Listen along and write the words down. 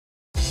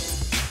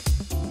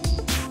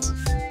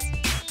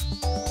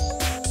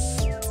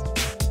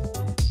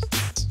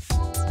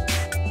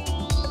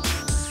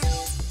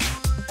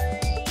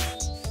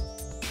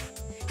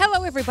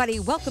everybody.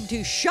 Welcome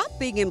to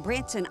Shopping in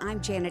Branson.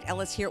 I'm Janet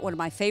Ellis here at one of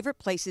my favorite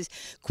places,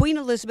 Queen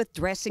Elizabeth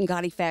Dress and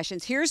Gaudy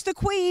Fashions. Here's the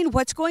Queen.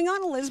 What's going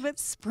on, Elizabeth?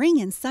 Spring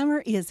and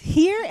summer is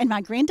here, and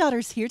my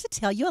granddaughter's here to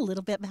tell you a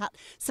little bit about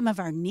some of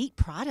our neat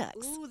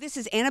products. Ooh, this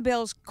is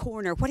Annabelle's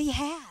Corner. What do you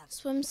have?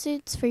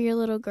 Swimsuits for your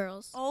little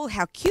girls. Oh,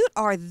 how cute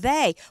are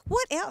they?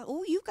 What else?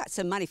 Oh, you've got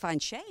some mighty fine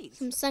shades.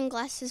 Some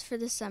sunglasses for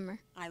the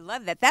summer. I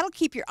love that. That'll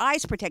keep your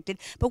eyes protected.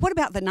 But what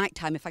about the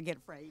nighttime if I get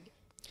afraid?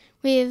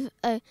 We have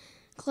a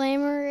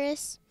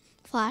glamorous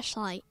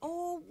flashlight.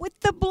 Oh, with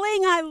the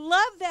bling. I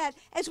love that.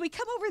 As we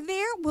come over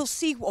there, we'll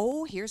see.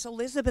 Oh, here's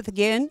Elizabeth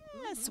again.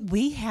 Yes,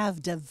 we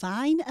have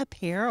Divine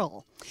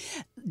Apparel.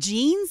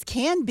 Jeans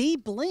can be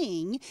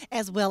bling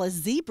as well as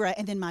zebra,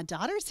 and then my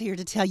daughter's here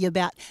to tell you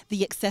about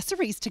the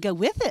accessories to go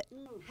with it.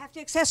 Have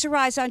to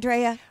accessorize,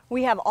 Andrea.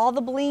 We have all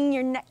the bling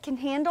your neck can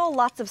handle,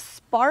 lots of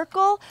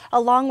sparkle,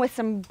 along with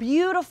some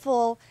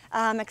beautiful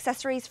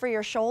accessories for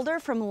your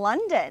shoulder from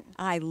London.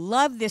 I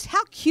love this.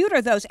 How cute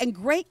are those? And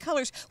great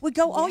colors. Would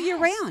go all year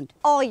round.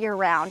 All year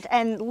round,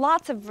 and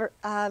lots of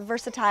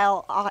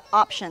versatile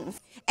options.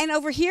 And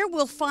over here,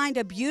 we'll find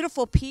a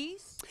beautiful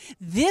piece.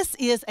 This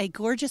is a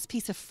gorgeous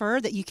piece of fur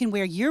that you can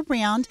wear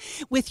year-round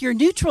with your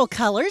neutral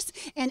colors.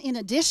 And in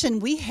addition,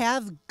 we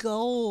have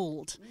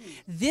gold.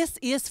 This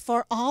is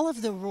for all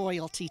of the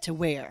royalty to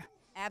wear.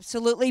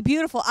 Absolutely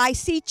beautiful. I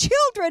see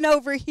children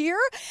over here,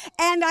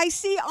 and I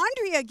see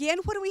Andrea again.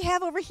 What do we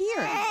have over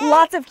here?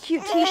 Lots of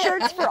cute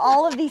t-shirts for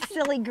all of these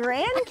silly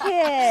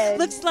grandkids.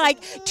 Looks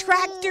like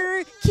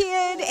Tractor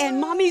Kid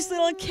and Mommy's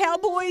Little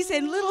Cowboys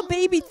and little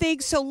baby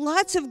things. So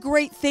lots of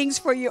great things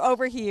for you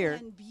over here.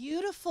 And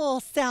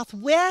beautiful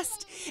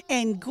Southwest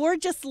and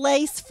gorgeous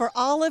lace for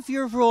all of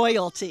your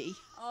royalty.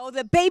 Oh,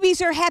 the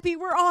babies are happy.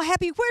 We're all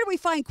happy. Where do we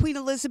find Queen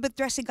Elizabeth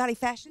Dress and Gaudy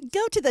Fashion?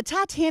 Go to the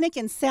Titanic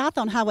and South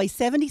on Highway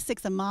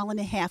 76, a mile and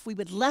a half. We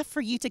would love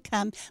for you to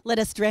come. Let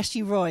us dress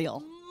you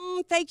royal.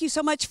 Thank you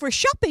so much for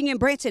shopping in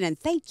Branson, and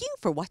thank you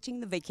for watching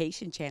the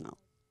Vacation Channel.